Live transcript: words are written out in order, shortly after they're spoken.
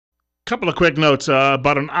Couple of quick notes.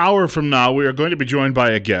 About an hour from now, we are going to be joined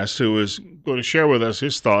by a guest who is going to share with us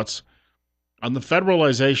his thoughts on the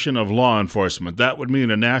federalization of law enforcement. That would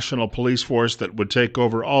mean a national police force that would take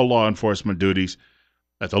over all law enforcement duties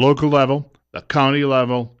at the local level, the county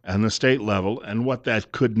level, and the state level, and what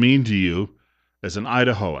that could mean to you as an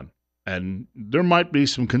Idahoan. And there might be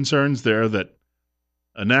some concerns there that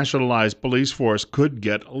a nationalized police force could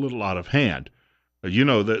get a little out of hand. You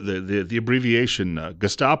know, the abbreviation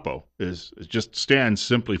Gestapo is just stands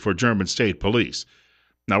simply for German State Police.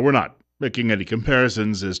 Now, we're not making any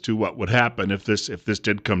comparisons as to what would happen if this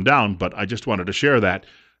did come down, but I just wanted to share that.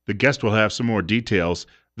 The guest will have some more details.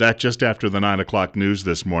 That just after the 9 o'clock news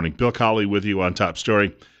this morning. Bill Colley with you on Top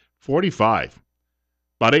Story 45.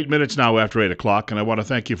 About 8 minutes now after 8 o'clock, and I want to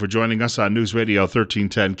thank you for joining us on News Radio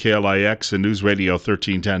 1310 KLIX and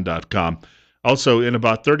newsradio1310.com. Also, in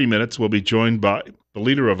about 30 minutes, we'll be joined by the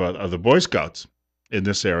leader of the Boy Scouts in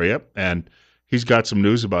this area, and he's got some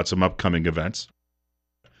news about some upcoming events.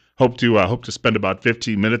 Hope to spend about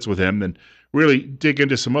 15 minutes with him and really dig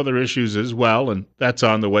into some other issues as well, and that's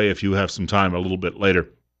on the way if you have some time a little bit later.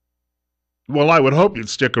 Well, I would hope you'd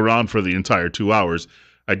stick around for the entire 2 hours.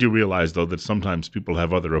 I do realize, though, that sometimes people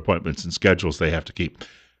have other appointments and schedules they have to keep.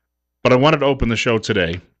 But I wanted to open the show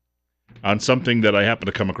today on something that I happened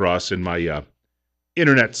to come across in my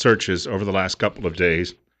internet searches over the last couple of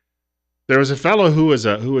days. There was a fellow who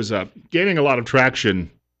is gaining a lot of traction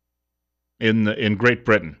in Great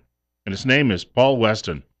Britain, and his name is Paul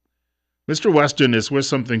Weston. Mr. Weston is with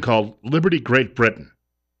something called Liberty Great Britain,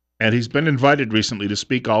 and he's been invited recently to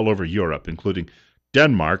speak all over Europe, including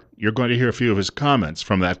Denmark. You're going to hear a few of his comments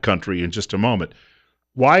from that country in just a moment.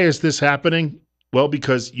 Why is this happening? Well,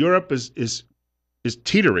 because Europe is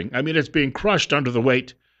teetering. I mean, it's being crushed under the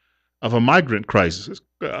weight of a migrant crisis,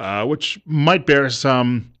 which might bear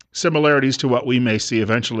some similarities to what we may see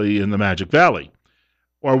eventually in the Magic Valley,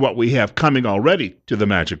 or what we have coming already to the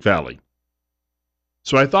Magic Valley.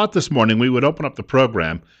 So I thought this morning we would open up the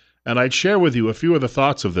program, and I'd share with you a few of the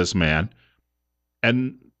thoughts of this man,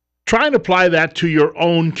 and try and apply that to your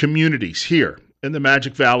own communities here in the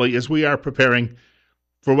Magic Valley as we are preparing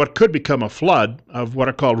for what could become a flood of what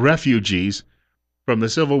are called refugees from the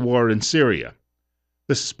civil war in Syria.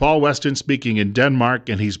 This is Paul Weston speaking in Denmark,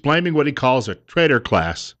 and he's blaming what he calls a traitor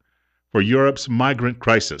class for Europe's migrant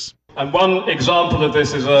crisis. And one example of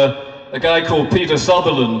this is a guy called Peter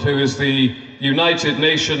Sutherland, who is the United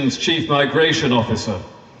Nations Chief Migration Officer.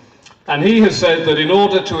 And he has said that in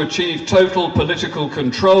order to achieve total political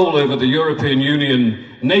control over the European Union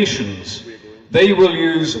nations, they will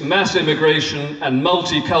use mass immigration and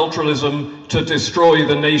multiculturalism to destroy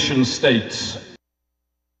the nation states.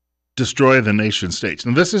 Destroy the nation states.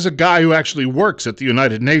 Now, this is a guy who actually works at the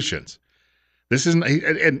United Nations. This isn't,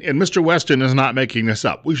 and Mr. Weston is not making this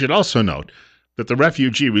up. We should also note that the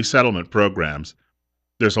refugee resettlement programs,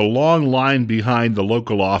 there's a long line behind the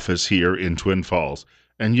local office here in Twin Falls.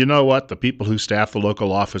 And you know what? The people who staff the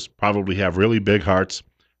local office probably have really big hearts,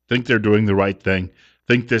 think they're doing the right thing,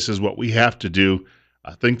 think this is what we have to do,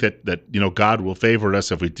 think that God will favor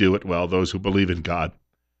us if we do it. Well, those who believe in God.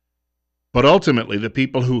 But ultimately, the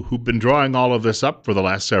people who've been drawing all of this up for the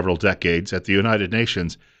last several decades at the United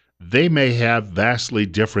Nations, they may have vastly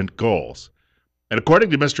different goals. And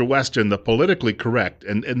according to Mr. Weston, the politically correct,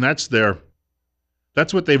 and that's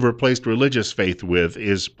what they've replaced religious faith with,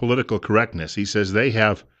 is political correctness. He says they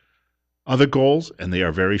have other goals, and they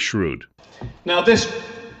are very shrewd. Now, this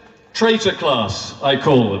traitor class, I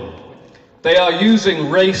call them, they are using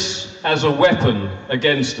race as a weapon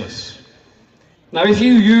against us. Now, if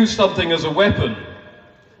you use something as a weapon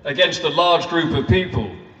against a large group of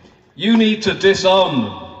people, you need to disarm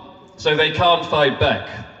them so they can't fight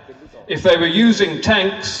back. If they were using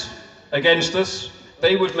tanks against us,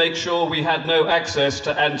 they would make sure we had no access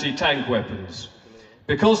to anti-tank weapons.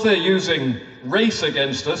 Because they're using race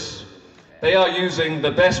against us, they are using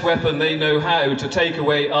the best weapon they know how to take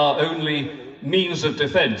away our only means of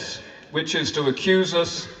defense, which is to accuse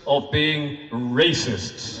us of being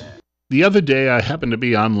racists. The other day, I happened to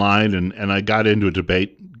be online, and I got into a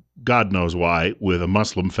debate, God knows why, with a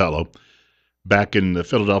Muslim fellow back in the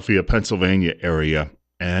Philadelphia, Pennsylvania area.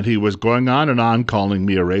 And he was going on and on calling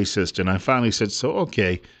me a racist, and I finally said, so,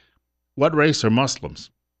 okay, what race are Muslims?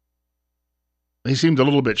 He seemed a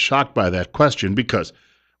little bit shocked by that question because,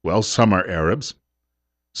 well, some are Arabs,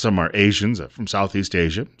 some are Asians from Southeast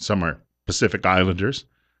Asia, some are Pacific Islanders,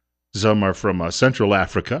 some are from Central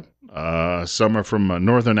Africa, some are from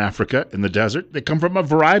Northern Africa in the desert. They come from a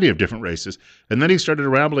variety of different races. And then he started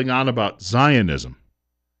rambling on about Zionism.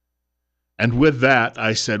 And with that,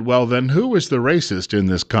 I said, well, then who is the racist in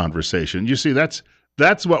this conversation? You see, that's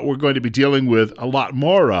That's what we're going to be dealing with a lot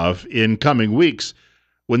more of in coming weeks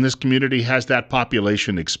when this community has that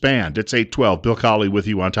population expand. It's 8:12. Bill Colley with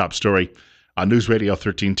you on Top Story on News Radio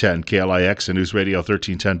 1310, KLIX, and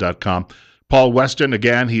newsradio1310.com. Paul Weston,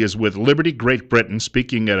 again, he is with Liberty Great Britain,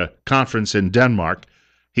 speaking at a conference in Denmark.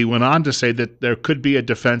 He went on to say that there could be a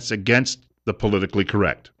defense against the politically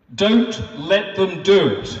correct. Don't let them do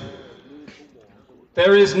it.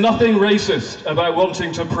 There is nothing racist about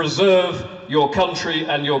wanting to preserve your country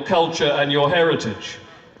and your culture and your heritage.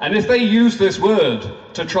 And if they use this word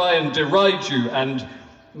to try and deride you and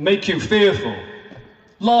make you fearful,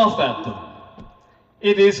 laugh at them.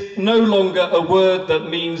 It is no longer a word that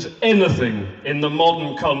means anything in the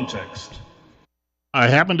modern context. I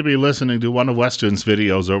happened to be listening to one of Weston's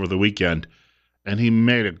videos over the weekend, and he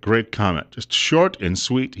made a great comment. Just short and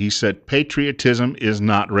sweet. He said, patriotism is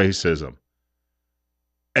not racism.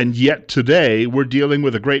 And yet today, we're dealing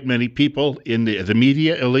with a great many people in the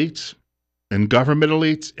media elites, in government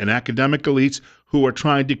elites, in academic elites, who are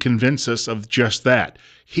trying to convince us of just that.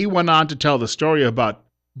 He went on to tell the story about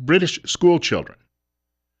British school children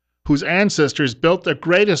whose ancestors built the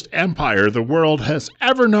greatest empire the world has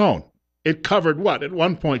ever known. It covered what? At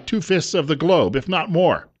one point, 2/5 of the globe, if not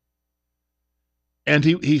more. And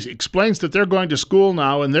he explains that they're going to school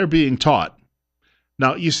now and they're being taught.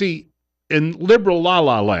 Now, you see, in liberal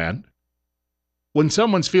la-la land, when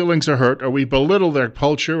someone's feelings are hurt, or we belittle their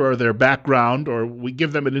culture or their background, or we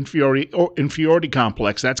give them an inferiority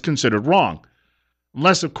complex, that's considered wrong.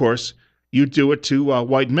 Unless, of course, you do it to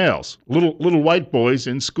white males. Little white boys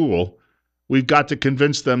in school, we've got to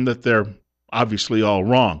convince them that they're obviously all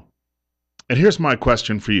wrong. And here's my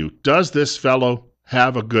question for you. Does this fellow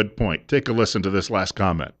have a good point? Take a listen to this last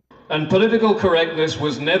comment. And political correctness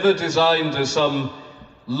was never designed as some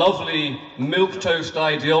lovely milquetoast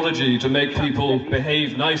ideology to make people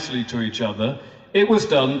behave nicely to each other. It was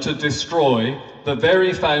done to destroy the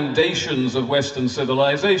very foundations of Western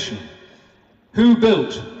civilization. Who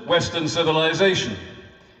built Western civilization?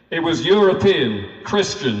 It was European,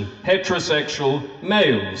 Christian, heterosexual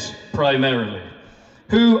males, primarily.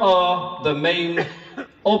 Who are the main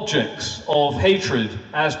objects of hatred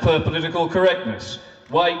as per political correctness?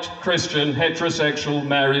 White, Christian, heterosexual,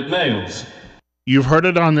 married males. You've heard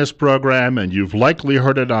it on this program, and you've likely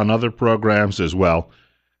heard it on other programs as well.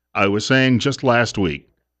 I was saying just last week,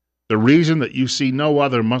 the reason that you see no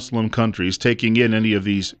other Muslim countries taking in any of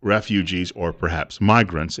these refugees or perhaps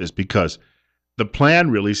migrants is because the plan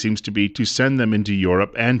really seems to be to send them into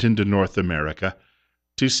Europe and into North America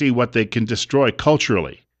to see what they can destroy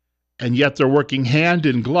culturally. And yet they're working hand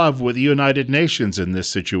in glove with the United Nations in this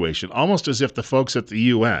situation, almost as if the folks at the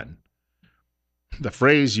UN, the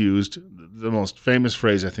phrase used, the most famous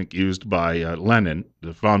phrase I think used by Lenin,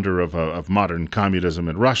 the founder of modern communism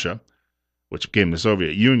in Russia, which became the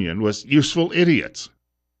Soviet Union, was useful idiots.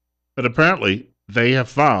 But apparently they have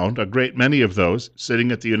found a great many of those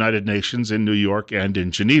sitting at the United Nations in New York and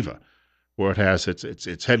in Geneva, where it has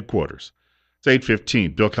its headquarters. It's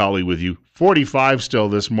 8:15. Bill Colley with you. 45 still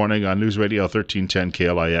this morning on News Radio 1310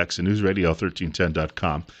 KLIX and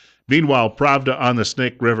newsradio1310.com. Meanwhile, Pravda on the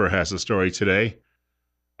Snake River has a story today.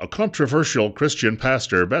 A controversial Christian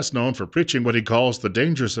pastor, best known for preaching what he calls the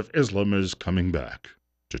dangers of Islam, is coming back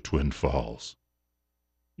to Twin Falls.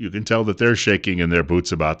 You can tell that they're shaking in their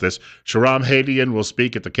boots about this. Shahram Hadian will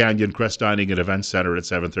speak at the Canyon Crest Dining and Event Center at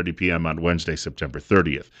 7:30 p.m. on Wednesday, September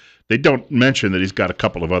 30th. They don't mention that he's got a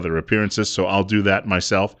couple of other appearances, so I'll do that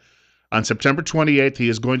myself. On September 28th, he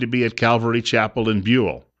is going to be at Calvary Chapel in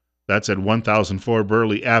Buell. That's at 1004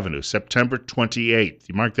 Burley Avenue, September 28th.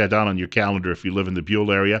 You mark that down on your calendar if you live in the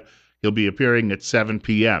Buell area. He'll be appearing at 7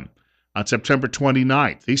 p.m. On September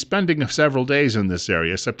 29th, he's spending several days in this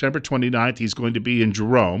area. September 29th, he's going to be in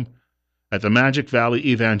Jerome at the Magic Valley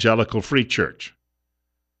Evangelical Free Church.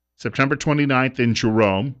 September 29th in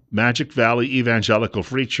Jerome, Magic Valley Evangelical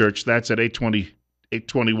Free Church. That's at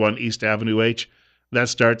 821 East Avenue H. That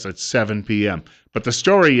starts at 7 p.m. But the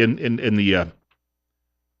story in the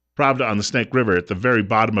Pravda on the Snake River, at the very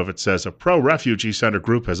bottom of it says, a pro-refugee center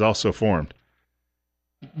group has also formed,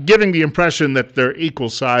 giving the impression that they're equal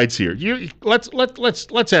sides here.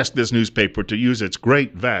 Let's ask this newspaper to use its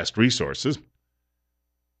great, vast resources.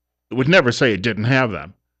 It would never say it didn't have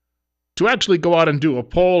them, to actually go out and do a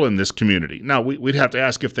poll in this community. Now, we'd have to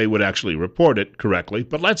ask if they would actually report it correctly,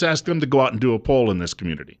 but let's ask them to go out and do a poll in this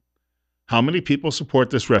community. How many people support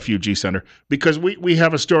this refugee center? Because we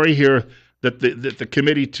have a story here that the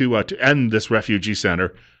committee to end this refugee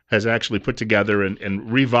center has actually put together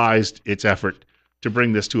and revised its effort to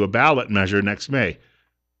bring this to a ballot measure next May.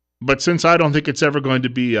 But since I don't think it's ever going to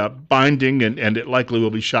be binding and it likely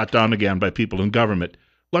will be shot down again by people in government,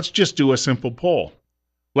 let's just do a simple poll.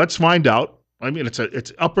 Let's find out. I mean,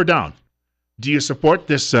 it's up or down. Do you support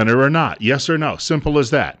this center or not? Yes or no? Simple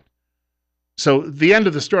as that. So the end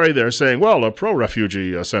of the story there saying, well, a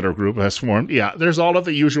pro-refugee center group has formed. Yeah, there's all of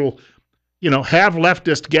the usual, have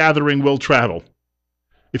leftist gathering will travel.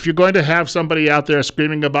 If you're going to have somebody out there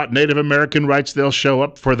screaming about Native American rights, they'll show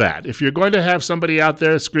up for that. If you're going to have somebody out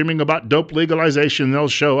there screaming about dope legalization, they'll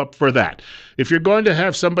show up for that. If you're going to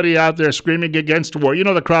have somebody out there screaming against war,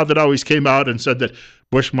 the crowd that always came out and said that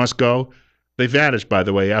Bush must go, they vanished, by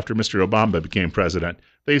the way, after Mr. Obama became president.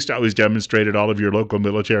 They used to always demonstrate at all of your local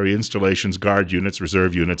military installations, guard units,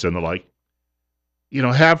 reserve units, and the like.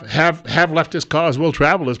 Have leftist cause will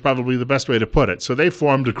travel is probably the best way to put it. So they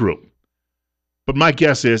formed a group. But my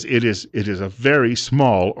guess is it is a very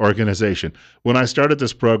small organization. When I started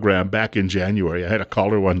this program back in January, I had a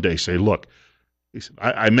caller one day say, look, he said,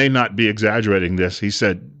 I may not be exaggerating this. He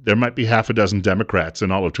said, there might be half a dozen Democrats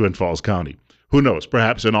in all of Twin Falls County. Who knows?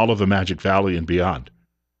 Perhaps in all of the Magic Valley and beyond.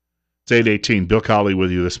 It's 8:18. Bill Colley with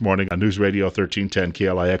you this morning on News Radio 1310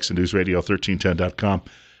 KLIX and newsradio1310.com.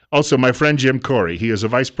 Also, my friend Jim Corey, he is a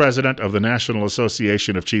vice president of the National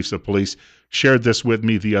Association of Chiefs of Police, shared this with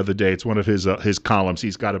me the other day. It's one of his columns.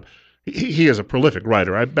 He is a prolific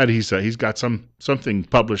writer. I bet he's got something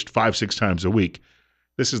published 5-6 times a week.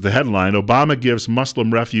 This is the headline: Obama gives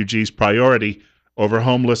Muslim refugees priority over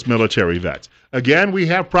homeless military vets. Again, we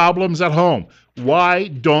have problems at home. Why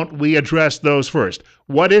don't we address those first?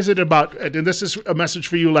 What is it about, and this is a message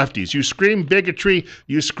for you lefties, you scream bigotry,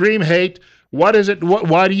 you scream hate. What is it?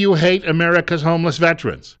 Why do you hate America's homeless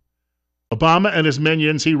veterans? Obama and his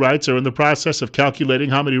minions, he writes, are in the process of calculating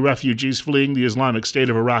how many refugees fleeing the Islamic State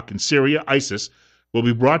of Iraq and Syria, ISIS, will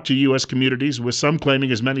be brought to U.S. communities, with some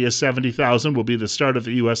claiming as many as 70,000 will be the start of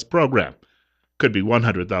the U.S. program. Could be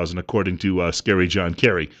 100,000, according to Scary John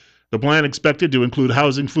Kerry. The plan expected to include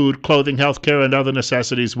housing, food, clothing, health care, and other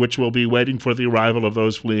necessities, which will be waiting for the arrival of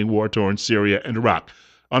those fleeing war-torn Syria and Iraq.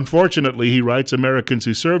 Unfortunately, he writes, Americans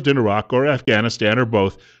who served in Iraq or Afghanistan or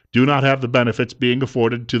both do not have the benefits being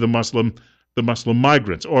afforded to the Muslim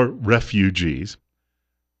migrants or refugees.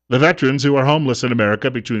 The veterans who are homeless in America,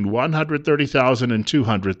 between 130,000 and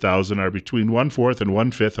 200,000, are between 1/4 and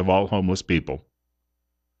 1/5 of all homeless people.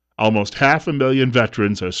 Almost 500,000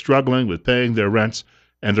 veterans are struggling with paying their rents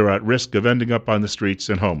and are at risk of ending up on the streets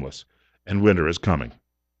and homeless. And winter is coming.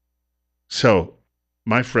 So,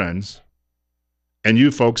 my friends, and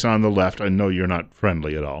you folks on the left, I know you're not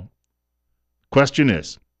friendly at all. Question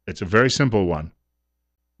is, it's a very simple one.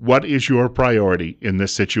 What is your priority in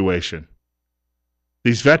this situation?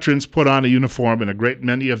 These veterans put on a uniform, and a great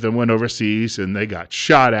many of them went overseas, and they got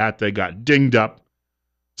shot at, they got dinged up.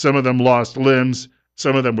 Some of them lost limbs.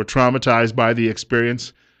 Some of them were traumatized by the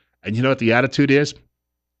experience. And you know what the attitude is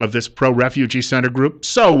of this pro-refugee center group?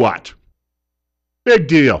 So what? Big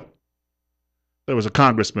deal. There was a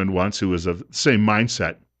congressman once who was of the same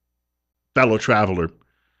mindset, fellow traveler,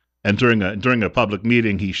 and during a public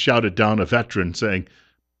meeting, he shouted down a veteran saying,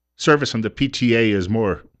 service in the PTA is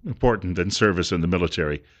more important than service in the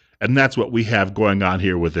military. And that's what we have going on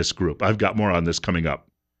here with this group. I've got more on this coming up.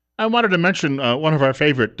 I wanted to mention one of our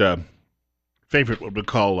favorite what we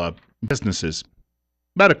call businesses,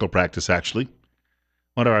 medical practice actually.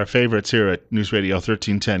 One of our favorites here at News Radio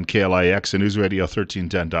 1310 KLIX and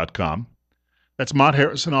newsradio1310.com. That's Mott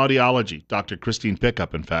Harrison Audiology. Dr. Christine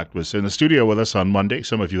Pickup, in fact, was in the studio with us on Monday.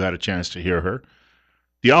 Some of you had a chance to hear her.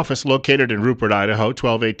 The office located in Rupert, Idaho,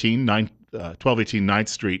 1218 9th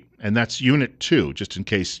Street, and that's Unit 2, just in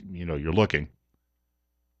case you're looking.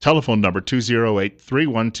 Telephone number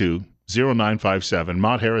 208-312-0957,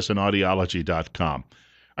 mottharrisonaudiology.com.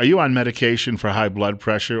 Are you on medication for high blood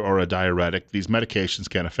pressure or a diuretic? These medications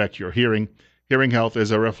can affect your hearing. Hearing health is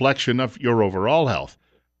a reflection of your overall health.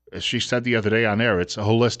 As she said the other day on air, it's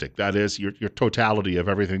holistic. That is, your totality of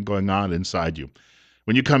everything going on inside you.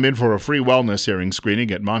 When you come in for a free wellness hearing screening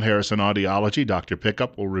at Mott Harrison Audiology, Dr.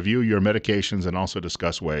 Pickup will review your medications and also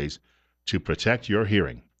discuss ways to protect your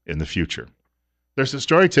hearing in the future. There's a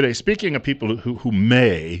story today, speaking of people who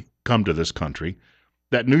may come to this country,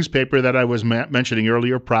 that newspaper that I was mentioning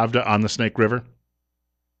earlier, Pravda on the Snake River,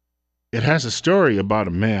 it has a story about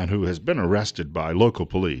a man who has been arrested by local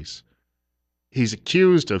police. He's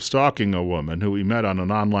accused of stalking a woman who he met on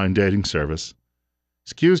an online dating service.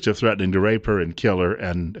 He's accused of threatening to rape her and kill her,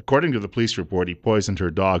 and according to the police report, he poisoned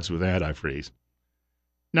her dogs with antifreeze.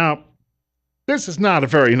 Now, this is not a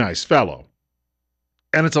very nice fellow.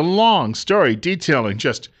 And it's a long story detailing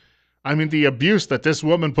the abuse that this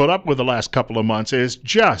woman put up with the last couple of months is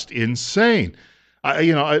just insane.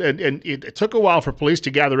 And it took a while for police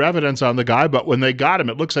to gather evidence on the guy, but when they got him,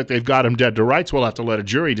 it looks like they've got him dead to rights. We'll have to let a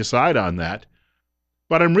jury decide on that.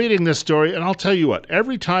 But I'm reading this story, and I'll tell you what,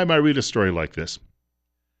 every time I read a story like this,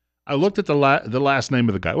 I looked at the last name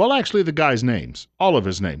of the guy. Well, actually, the guy's names, all of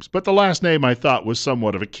his names, but the last name I thought was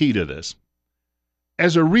somewhat of a key to this.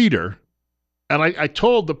 As a reader, and I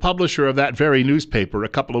told the publisher of that very newspaper a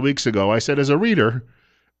couple of weeks ago, I said, as a reader,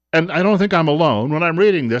 and I don't think I'm alone, when I'm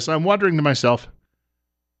reading this, I'm wondering to myself,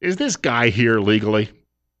 is this guy here legally?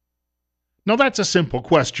 Now, that's a simple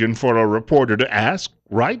question for a reporter to ask,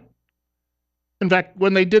 right? In fact,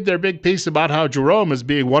 when they did their big piece about how Jerome is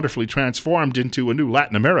being wonderfully transformed into a new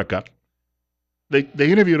Latin America, they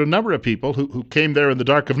interviewed a number of people who came there in the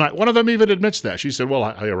dark of night. One of them even admits that. She said, well,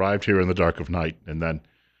 I arrived here in the dark of night and then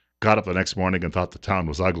got up the next morning and thought the town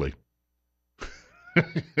was ugly.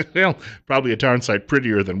 Well, probably a darn sight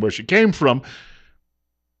prettier than where she came from.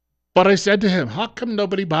 But I said to him, how come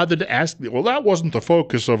nobody bothered to ask me? Well, that wasn't the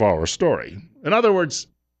focus of our story. In other words,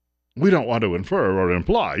 we don't want to infer or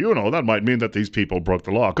imply. That might mean that these people broke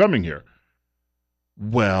the law coming here.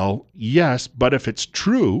 Well, yes, but if it's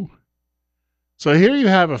true. So here you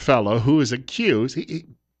have a fellow who is accused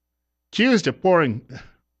of pouring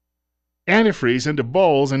antifreeze into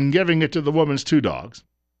bowls and giving it to the woman's two dogs.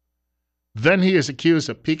 Then he is accused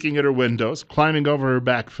of peeking at her windows, climbing over her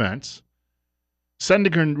back fence,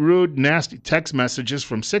 sending her rude, nasty text messages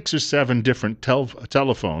from 6 or 7 different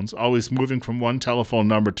telephones, always moving from one telephone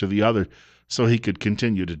number to the other so he could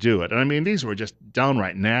continue to do it. And I mean, these were just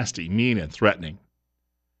downright nasty, mean, and threatening.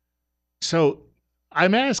 So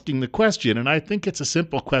I'm asking the question, and I think it's a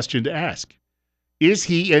simple question to ask. Is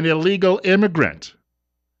he an illegal immigrant?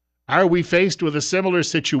 Are we faced with a similar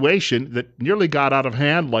situation that nearly got out of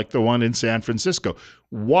hand like the one in San Francisco?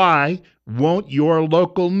 Why won't your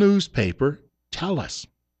local newspaper tell us?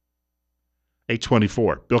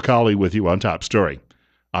 824, Bill Colley with you on Top Story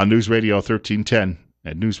on News Radio 1310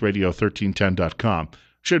 at newsradio1310.com.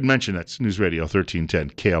 Should mention that's News Radio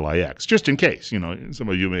 1310 KLIX, just in case, some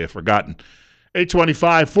of you may have forgotten.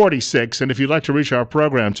 825-46, and if you'd like to reach our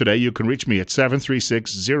program today, you can reach me at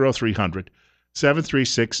 736-0300,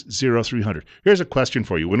 736-0300. Here's a question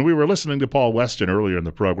for you. When we were listening to Paul Weston earlier in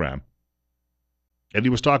the program, and he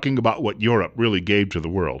was talking about what Europe really gave to the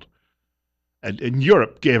world, and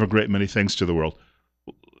Europe gave a great many things to the world.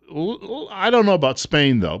 I don't know about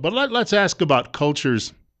Spain, though, but let's ask about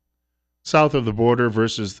cultures south of the border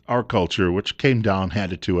versus our culture, which came down,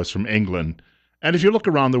 handed to us from England. And if you look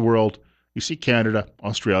around the world, you see Canada,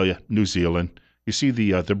 Australia, New Zealand. You see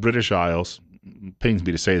the British Isles. It pains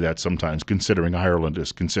me to say that sometimes, considering Ireland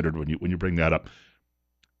is considered when you bring that up.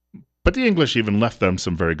 But the English even left them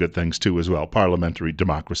some very good things too as well, parliamentary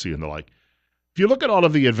democracy and the like. If you look at all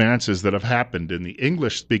of the advances that have happened in the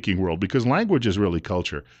English-speaking world, because language is really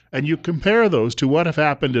culture, and you compare those to what have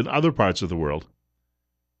happened in other parts of the world,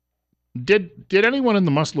 did anyone in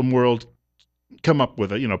the Muslim world come up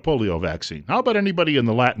with a polio vaccine? How about anybody in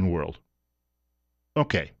the Latin world?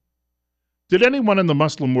 Okay. Did anyone in the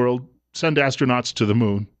Muslim world send astronauts to the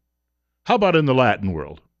moon? How about in the Latin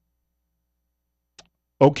world?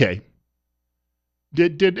 Okay.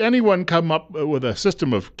 Did anyone come up with a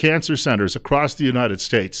system of cancer centers across the United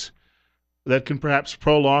States that can perhaps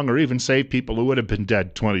prolong or even save people who would have been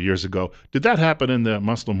dead 20 years ago? Did that happen in the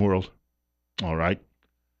Muslim world? All right.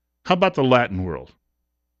 How about the Latin world?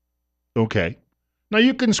 Okay. Now,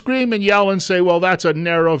 you can scream and yell and say, well, that's a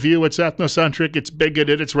narrow view, it's ethnocentric, it's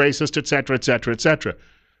bigoted, it's racist, etc., etc., etc.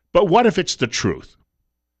 But what if it's the truth?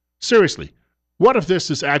 Seriously, what if this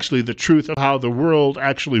is actually the truth of how the world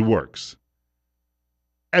actually works?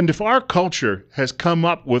 And if our culture has come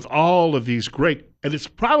up with all of these great, and it's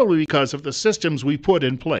probably because of the systems we put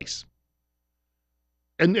in place.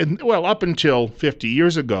 And well, up until 50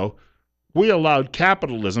 years ago, we allowed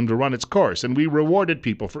capitalism to run its course, and we rewarded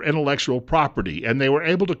people for intellectual property, and they were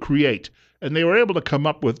able to create, and they were able to come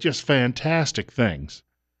up with just fantastic things.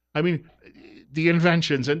 I mean, the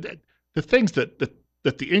inventions and the things that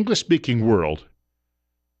the English-speaking world,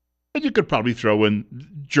 and you could probably throw in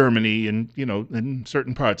Germany and, in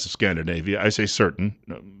certain parts of Scandinavia. I say certain.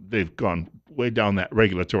 They've gone way down that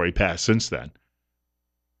regulatory path since then.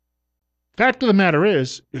 Fact of the matter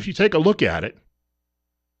is, if you take a look at it,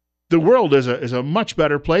 the world is a much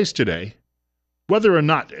better place today, whether or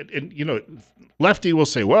not, Lefty will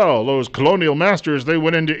say, well, those colonial masters, they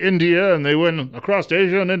went into India and they went across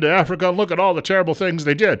Asia and into Africa, and look at all the terrible things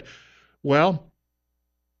they did. Well,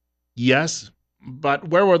 yes, but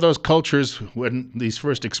where were those cultures when these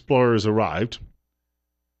first explorers arrived?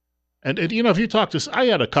 And if you talk to, I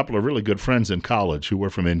had a couple of really good friends in college who were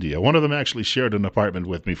from India. One of them actually shared an apartment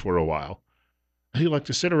with me for a while. He liked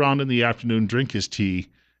to sit around in the afternoon, drink his tea,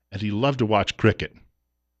 and he loved to watch cricket.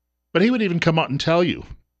 But he would even come out and tell you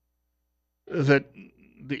that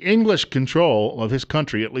the English control of his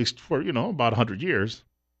country, at least for, about 100 years,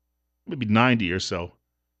 maybe 90 or so,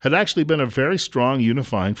 had actually been a very strong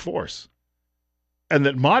unifying force. And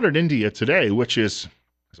that modern India today, which is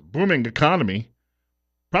a booming economy,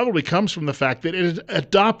 probably comes from the fact that it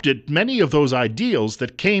adopted many of those ideals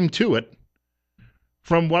that came to it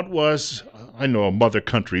from what was, I know mother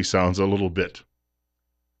country sounds a little bit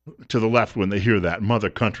to the left when they hear that, mother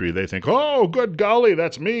country. They think, oh, good golly,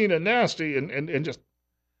 that's mean and nasty. And just,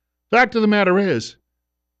 fact of the matter is,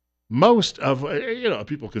 most of,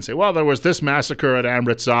 people can say, well, there was this massacre at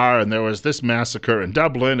Amritsar and there was this massacre in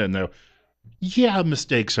Dublin. And yeah,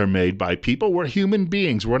 mistakes are made by people. We're human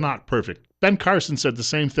beings. We're not perfect. Ben Carson said the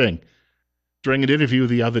same thing during an interview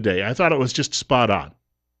the other day. I thought it was just spot on.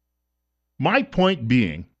 My point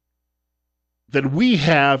being that we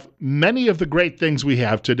have many of the great things we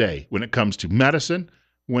have today when it comes to medicine,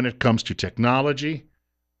 when it comes to technology,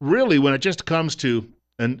 really when it just comes to,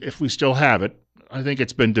 and if we still have it, I think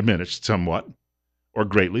it's been diminished somewhat or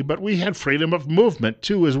greatly, but we had freedom of movement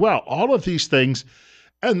too as well. All of these things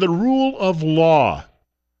and the rule of law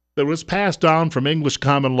that was passed down from English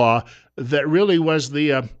common law that really was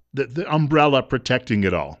the umbrella protecting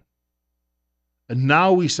it all. And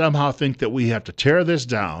now we somehow think that we have to tear this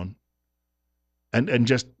down and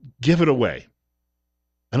just give it away.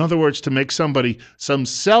 In other words, to make somebody, some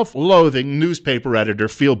self-loathing newspaper editor,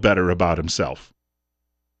 feel better about himself.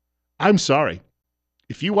 I'm sorry.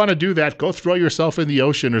 If you want to do that, go throw yourself in the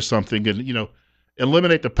ocean or something and,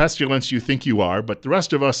 eliminate the pestilence you think you are. But the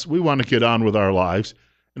rest of us, we want to get on with our lives,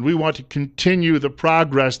 and we want to continue the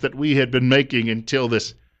progress that we had been making until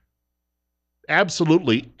this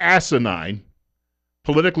absolutely asinine,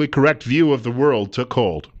 politically correct view of the world took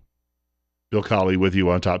hold. Bill Colley with you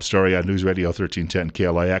on Top Story on News Radio 1310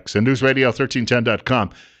 KLIX and newsradio1310.com.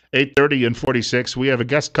 8:30 and 46. We have a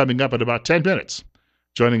guest coming up in about 10 minutes,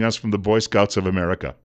 joining us from the Boy Scouts of America.